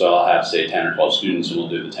 so I'll have, say, 10 or 12 students, and we'll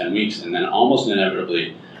do the 10 weeks, and then almost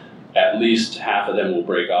inevitably, at least half of them will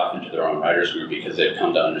break off into their own writers group because they've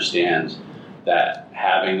come to understand that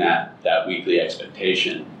having that weekly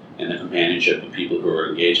expectation and the companionship of people who are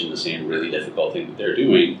engaged in the same really difficult thing that they're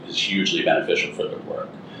doing is hugely beneficial for their work.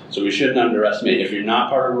 So we shouldn't underestimate, if you're not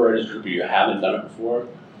part of a writers group or you haven't done it before,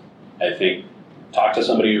 I think talk to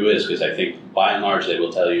somebody who is, because I think by and large they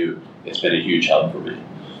will tell you it's been a huge help for me.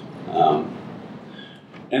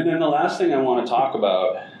 And then the last thing I want to talk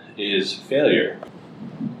about is failure.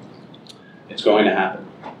 It's going to happen.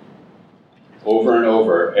 Over and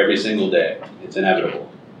over, every single day. It's inevitable.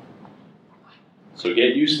 So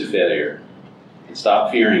get used to failure and stop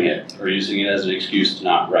fearing it or using it as an excuse to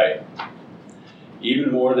not write.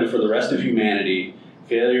 Even more than for the rest of humanity,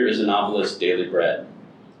 failure is a novelist's daily bread.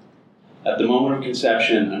 At the moment of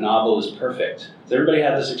conception, a novel is perfect. Has everybody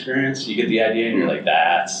had this experience? You get the idea and you're like,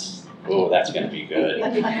 that's going to be good.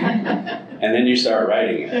 And then you start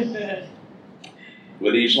writing it.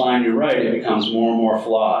 With each line you write, it becomes more and more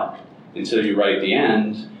flawed until you write the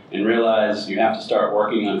end and realize you have to start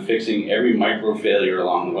working on fixing every micro failure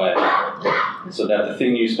along the way so that the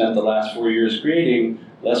thing you spent the last 4 years creating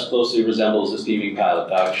less closely resembles a steaming pile of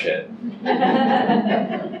dog shit.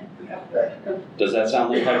 Does that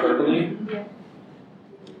sound like hyperbole? Yeah.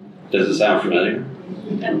 Does it sound familiar?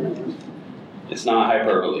 It's not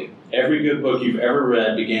hyperbole. Every good book you've ever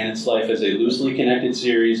read began its life as a loosely connected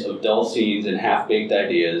series of dull scenes and half-baked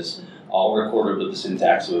ideas, all recorded with the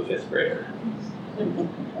syntax of a fifth grader.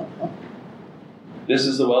 This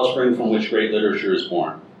is the wellspring from which great literature is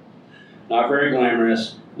born. Not very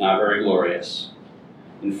glamorous, not very glorious.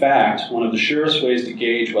 In fact, one of the surest ways to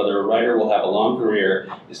gauge whether a writer will have a long career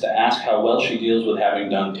is to ask how well she deals with having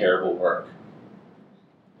done terrible work.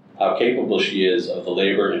 How capable she is of the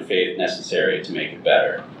labor and faith necessary to make it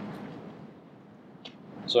better.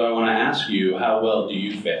 So I want to ask you, how well do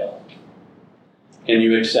you fail? Can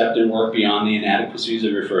you accept and work beyond the inadequacies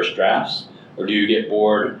of your first drafts? Or do you get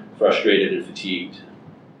bored, frustrated, and fatigued?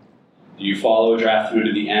 Do you follow a draft through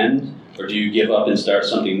to the end? Or do you give up and start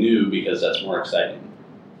something new because that's more exciting?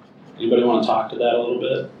 Anybody want to talk to that a little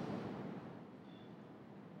bit?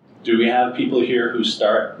 Do we have people here who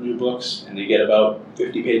start new books and they get about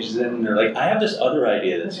 50 pages in and they're like, I have this other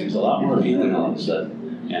idea that seems a lot more appealing all of a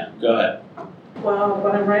sudden? Yeah, go ahead. Well,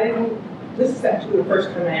 when I'm writing, this is actually the first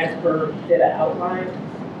time I ever did an outline.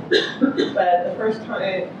 But the first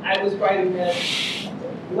time I was writing this,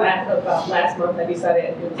 about last month, I decided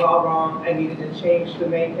it was all wrong. I needed to change the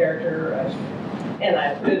main character, and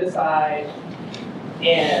I put it aside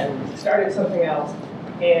and started something else.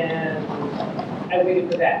 And I waited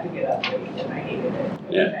for that to get ugly, and I hated it.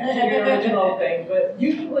 Yeah. The original thing, but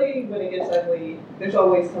usually when it gets ugly, there's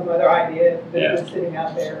always some other idea that's been sitting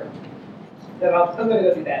out there. That I'm going to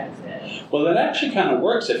go do that instead. Well, that actually kind of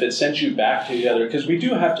works if it sends you back to the other, because we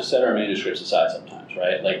do have to set our manuscripts aside sometimes,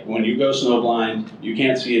 right? Like when you go snowblind, you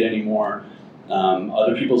can't see it anymore.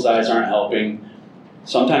 Other people's eyes aren't helping.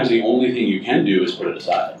 Sometimes the only thing you can do is put it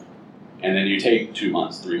aside. And then you take 2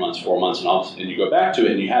 months, 3 months, 4 months, and you go back to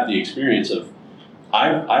it, and you have the experience of,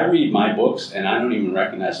 I read my books, and I don't even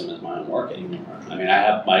recognize them as my own work anymore. I mean, I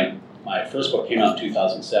have my first book came out in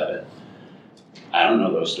 2007. I don't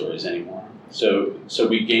know those stories anymore. So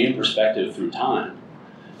we gain perspective through time.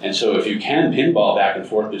 And so if you can pinball back and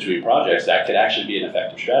forth between projects, that could actually be an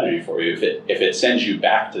effective strategy for you if it sends you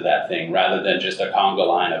back to that thing rather than just a conga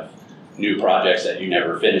line of new projects that you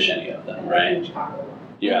never finish any of them, right?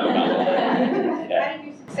 You have a conga line. Yeah. How do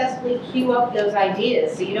you successfully queue up those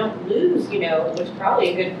ideas so you don't lose, which is probably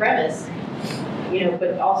a good premise,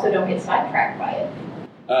 but also don't get sidetracked by it?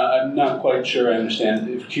 I'm not quite sure I understand.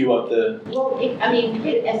 If queue up the... Well,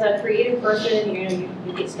 as a creative person,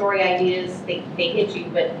 you get story ideas, they hit you,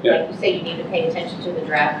 but like you say, you need to pay attention to the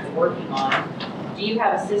draft you're working on. Do you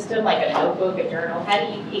have a system, like a notebook, a journal? How do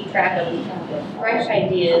you keep track of fresh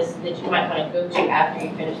ideas that you might want to go to after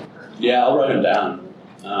you finish the first? Yeah, I'll write them down.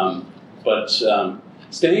 But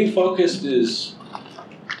staying focused it's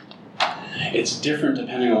different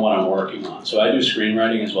depending on what I'm working on. So I do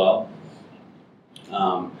screenwriting as well.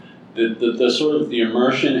 The sort of the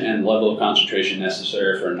immersion and level of concentration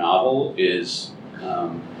necessary for a novel is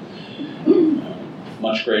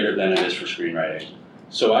much greater than it is for screenwriting.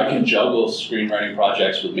 So I can juggle screenwriting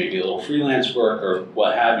projects with maybe a little freelance work or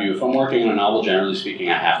what have you. If I'm working on a novel, generally speaking,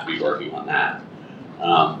 I have to be working on that.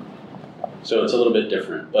 So it's a little bit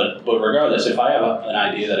different. But regardless, if I have an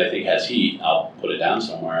idea that I think has heat, I'll put it down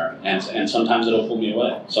somewhere. And sometimes it'll pull me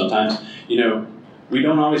away. Sometimes, we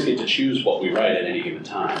don't always get to choose what we write at any given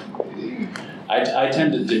time. I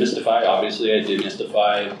tend to demystify, obviously I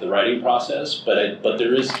demystify the writing process, but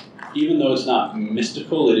there is, even though it's not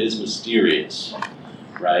mystical, it is mysterious,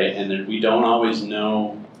 right? And then we don't always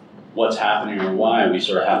know what's happening or why. We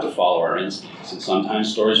sort of have to follow our instincts. And sometimes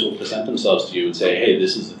stories will present themselves to you and say, hey,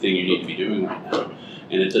 this is the thing you need to be doing right now.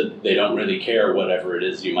 And they don't really care whatever it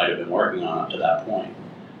is you might have been working on up to that point,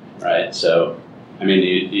 right? So, I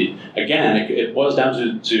mean, again, it boils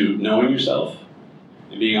down to knowing yourself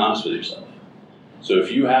and being honest with yourself. So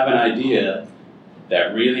if you have an idea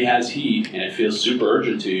that really has heat and it feels super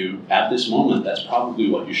urgent to you at this moment, that's probably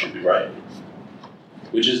what you should be writing.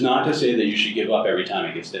 Which is not to say that you should give up every time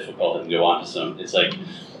it gets difficult and go on to it's like,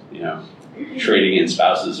 trading in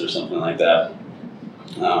spouses or something like that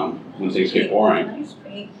when things get boring. Can I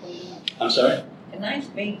speak, please? I'm sorry? Can I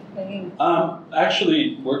speak, please?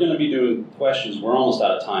 Actually, we're going to be doing questions. We're almost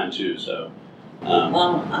out of time, too, so.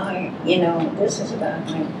 This is about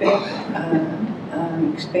my big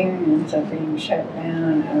experience of being shut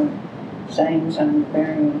down, of saying some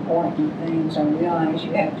very important things. I realize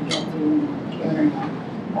you have to go through the hearing,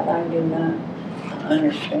 but I do not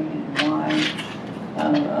understand why,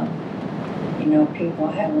 people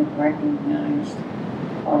haven't recognized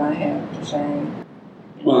what I have to say.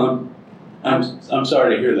 Well, I'm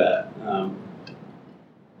sorry to hear that.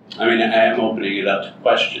 I am opening it up to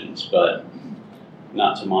questions, but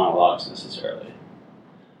not to monologues necessarily.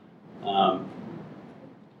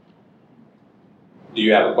 Do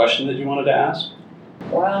you have a question that you wanted to ask?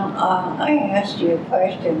 Well, I asked you a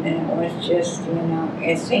question and it was just,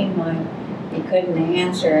 it seemed like you couldn't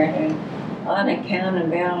answer it. And on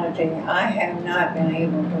accountability, I have not been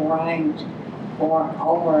able to write for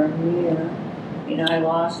over a year. I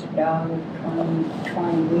lost a dog of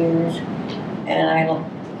 20 years, and I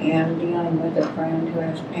am dealing with a friend who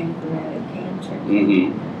has pancreatic cancer.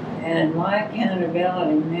 Mm-hmm. And my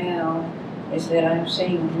accountability now is that I'm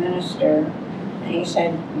seeing a minister. And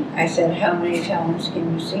I said, how many times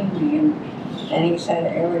can you see me? And he said,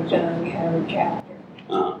 every time you have a chapter.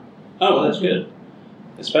 Oh, well, that's good.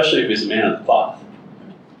 Especially if he's a man of the cloth.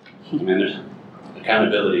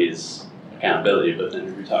 Accountability is accountability, but then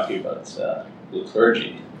if you're talking about the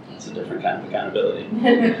clergy, it's a different kind of accountability.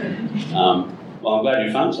 Well, I'm glad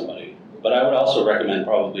you found somebody. But I would also recommend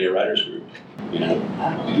probably a writer's group, I'm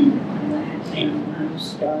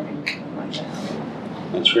starting to find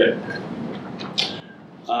out. That's great.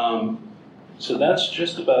 So that's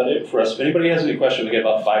just about it for us. If anybody has any questions, we get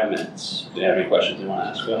about 5 minutes. If they have any questions they want to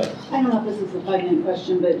ask, go ahead. I don't know if this is a 5-minute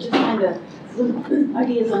question, but just kind of some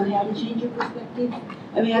ideas on how to change your perspective.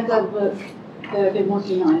 I've got a book that I've been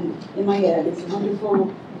working on in my head. It's a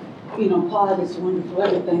wonderful, plot, it's a wonderful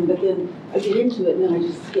everything, but then I get into it and then I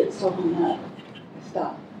just get so hung up. I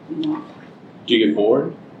stop, Do you get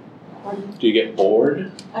bored? Pardon? Do you get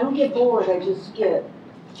bored? I don't get bored, I just get,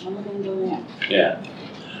 I'm going to go next. Yeah.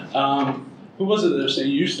 Who was it that was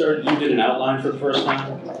saying you did an outline for the first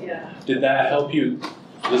time? Yeah. Did that help you?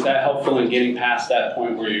 Was that helpful in getting past that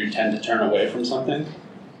point where you tend to turn away from something?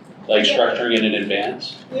 Like structuring it in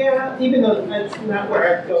advance? Yeah, even though that's not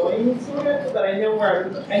where I'm going, sort of, but I know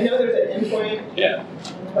I know there's an endpoint. Yeah.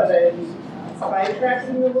 But I'm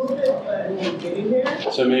sidetracking a little bit, but I'm getting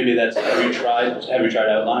there. So maybe that's, have you tried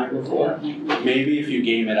outlining before? Maybe if you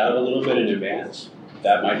game it out a little bit in advance,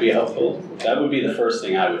 that might be helpful. That would be the first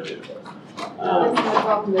thing I would do. My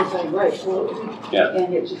problem is I write slowly,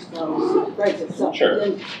 and it just writes itself. Sure.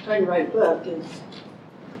 Then trying to write a book is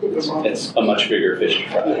difficult. It's a much bigger fish to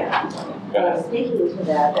fry. Yeah. Speaking to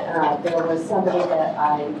that, there was somebody that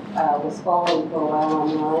I was following for a while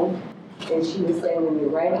online, and she was saying when you're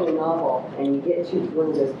writing a novel and you get to one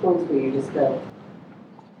of those points where you just go,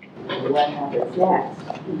 what happens next?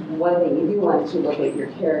 One thing you do want to look at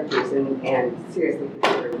your characters and seriously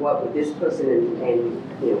consider what would this person and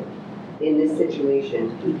you know, in this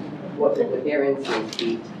situation, what would their instincts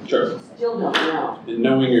be? Sure. Still don't know.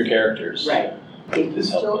 Knowing your characters. Right. If you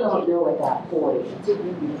still don't know at that point,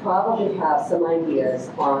 you probably have some ideas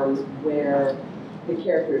on where the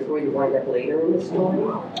character is going to wind up later in the story,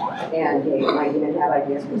 and they might even have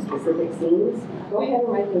ideas for specific scenes. Go ahead and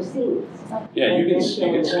write those scenes. Yeah, you can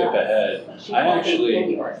skip ahead.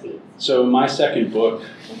 So my second book,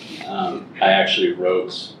 I actually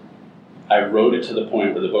wrote it to the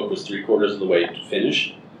point where the book was 3/4 of the way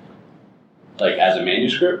finished, like as a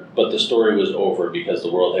manuscript, but the story was over because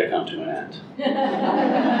the world had come to an end.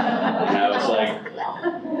 And I was like,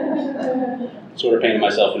 sort of painted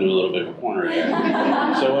myself into a little bit of a corner here.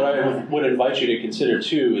 So what I would invite you to consider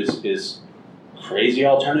too is crazy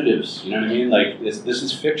alternatives. You know what I mean? Like this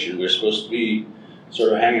is fiction. We're supposed to be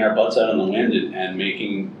sort of hanging our butts out in the wind and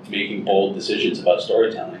making bold decisions about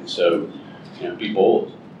storytelling. So, you know, be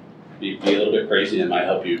bold. Be a little bit crazy, and it might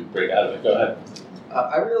help you break out of it. Go ahead.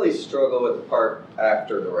 I really struggle with the part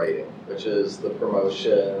after the writing, which is the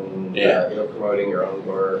promotion, promoting your own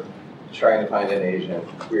work, trying to find an agent,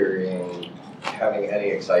 querying, having any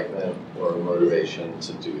excitement or motivation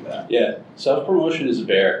to do that. Yeah, self-promotion is a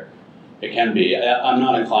bear. It can be. I'm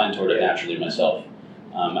not inclined toward it naturally myself.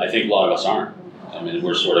 I think a lot of us aren't. I mean,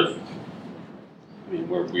 we're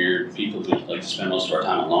weird people who like to spend most of our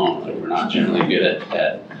time alone. Like, we're not generally good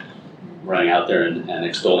at running out there and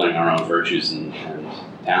extolling our own virtues and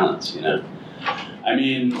talents, you know? I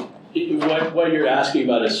mean, what you're asking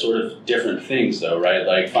about is sort of different things though, right?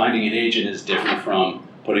 Like finding an agent is different from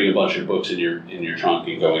putting a bunch of books in your trunk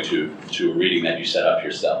and going to a reading that you set up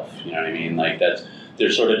yourself. You know what I mean? Like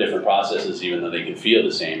there's sort of different processes, even though they can feel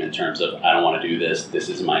the same in terms of, I don't want to do this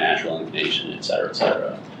isn't my natural inclination, et cetera, et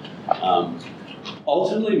cetera.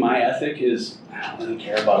 Ultimately, my ethic is, I don't really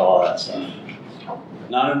care about all that stuff.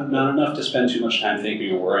 Not enough to spend too much time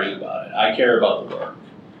thinking or worrying about it. I care about the work.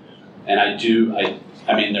 And I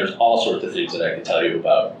mean, there's all sorts of things that I can tell you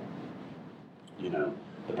about, you know,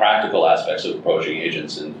 the practical aspects of approaching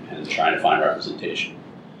agents and trying to find representation.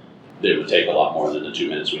 It would take a lot more than the 2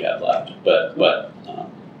 minutes we have left. But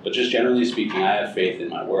just generally speaking, I have faith in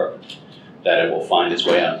my work that it will find its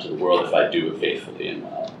way out into the world if I do it faithfully and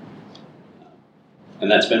well. And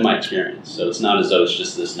that's been my experience. So it's not as though it's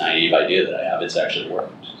just this naive idea that I have. It's actually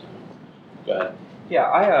worked. So, go ahead.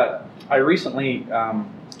 Yeah, I recently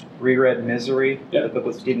reread Misery, the book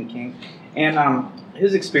with Stephen King, and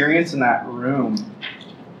his experience in that room,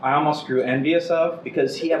 I almost grew envious of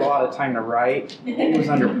because he had a lot of time to write. He was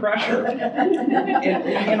under pressure,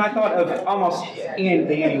 and I thought of almost the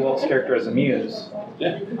Annie Wilkes character as a muse.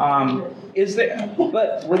 Yeah.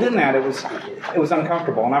 But within that, it was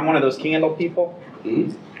uncomfortable, and I'm one of those candle people.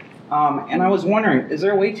 Mm-hmm. And I was wondering, is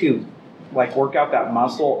there a way to like work out that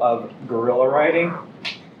muscle of guerrilla writing,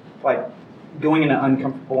 like going into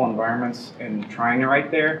uncomfortable environments and trying to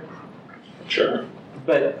write there? Sure.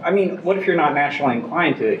 But I mean, what if you're not naturally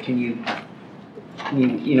inclined to it? Can you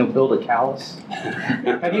build a callus?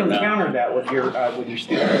 Have you encountered that with your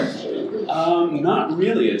students? Not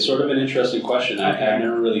really. It's sort of an interesting question. I've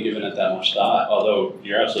never really given it that much thought. Although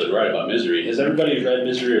you're absolutely right about Misery. Has everybody read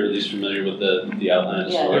Misery, or at least familiar with the outline of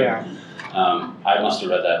the story? Yeah. I must have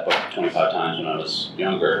read that book 25 times when I was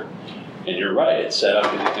younger. And you're right. It's set up.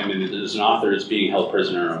 I mean, there's an author that's being held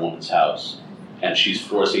prisoner in a woman's house, and she's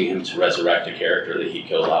forcing him to resurrect a character that he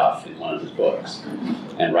killed off in one of his books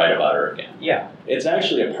and write about her again. Yeah. It's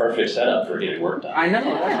actually a perfect setup for getting work done. I know.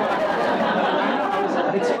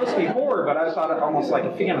 It's supposed to be horror, but I thought it almost like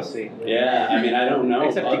a fantasy. Yeah, I mean, I don't know.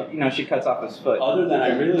 Except, she cuts off his foot. Other than I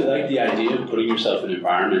really like the idea of putting yourself in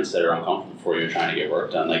environments that are uncomfortable for you trying to get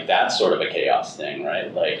work done. Like, that's sort of a chaos thing,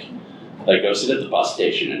 right? Like go sit at the bus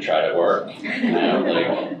station and try to work. You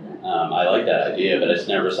know, I like that idea, but it's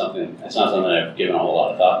not something I've given a whole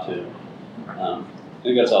lot of thought to. I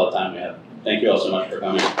think that's all the time we have. Thank you all so much for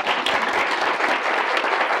coming.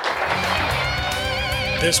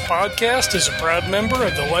 This podcast is a proud member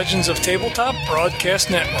of the Legends of Tabletop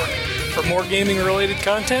Broadcast Network. For more gaming-related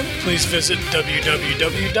content, please visit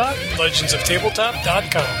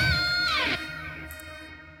www.legendsoftabletop.com.